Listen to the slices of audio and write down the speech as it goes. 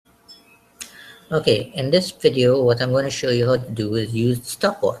Okay, in this video, what I'm going to show you how to do is use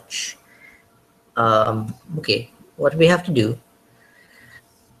Stopwatch. Okay, what we have to do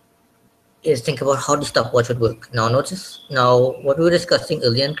is think about how the stopwatch would work. Now notice, now what we were discussing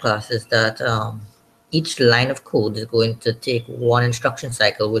earlier in class is that each line of code is going to take one instruction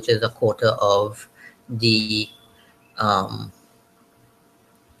cycle, which is a quarter of the um,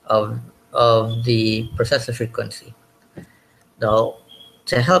 of the processor frequency. Now,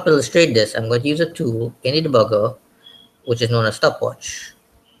 to help illustrate this, I'm going to use a tool in the debugger, which is known as Stopwatch.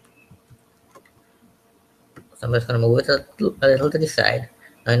 So I'm just going to move it a little to the side.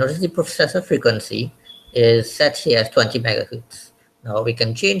 Now notice the processor frequency is set here as 20 megahertz. Now we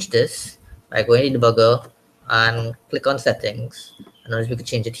can change this by going to the debugger and click on settings. And notice we can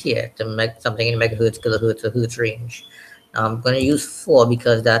change it here to make something in megahertz, kilohertz, or hertz range. Now I'm going to use 4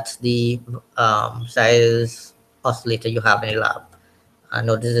 because that's the size oscillator you have in the lab. And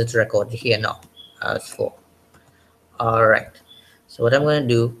notice it's recorded here now as 4. All right. So what I'm going to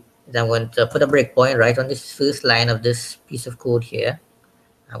do is I'm going to put a breakpoint right on this first line of this piece of code here.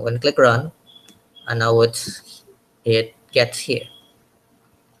 I'm going to click run, and now it gets here.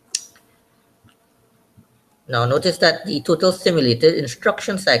 Now notice that the total simulated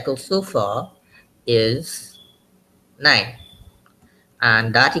instruction cycle so far is 9,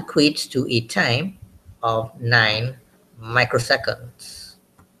 and that equates to a time of 9 microseconds.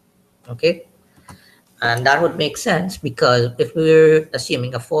 Okay. And that would make sense because if we're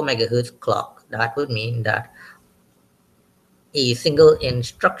assuming a 4 megahertz clock, that would mean that a single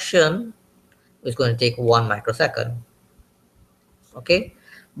instruction is going to take 1 microsecond. Okay,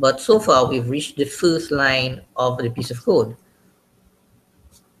 but so far we've reached the first line of the piece of code.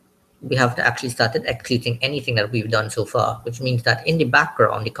 We haven't actually started executing anything that we've done so far, which means that in the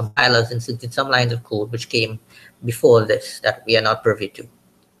background, the compilers inserted some lines of code which came before this that we are not privy to.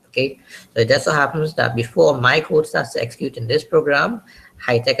 Okay, so it just so happens that before my code starts to execute in this program,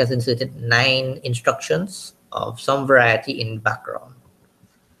 Hightech has inserted 9 instructions of some variety in the background.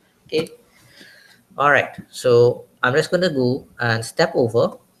 Okay, all right, so I'm just going to go and step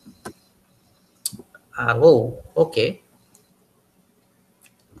over. Whoa, okay,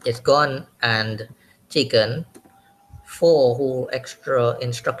 it's gone and taken 4 whole extra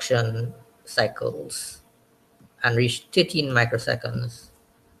instruction cycles and reached 13 microseconds.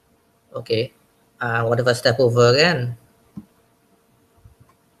 Okay, what if I step over again?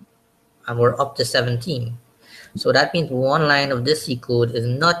 And we're up to 17. So that means one line of this C code is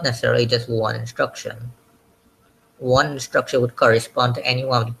not necessarily just one instruction. One instruction would correspond to any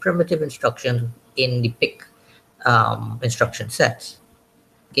one of the primitive instructions in the PIC instruction sets.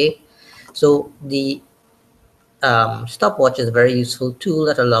 Okay, so the stopwatch is a very useful tool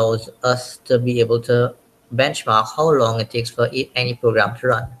that allows us to be able to benchmark how long it takes for any program to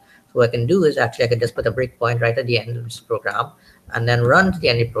run. So what I can do is actually I can just put a breakpoint right at the end of this program and then run to the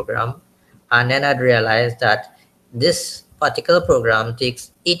end of the program, and then I'd realize that this particular program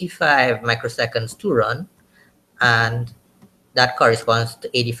takes 85 microseconds to run, and that corresponds to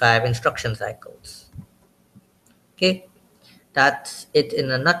 85 instruction cycles. Okay, that's it in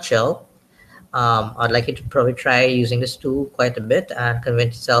a nutshell. I'd like you to probably try using this tool quite a bit and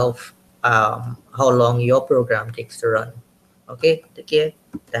convince yourself how long your program takes to run. Okay, take care.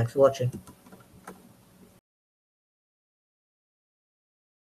 Thanks for watching.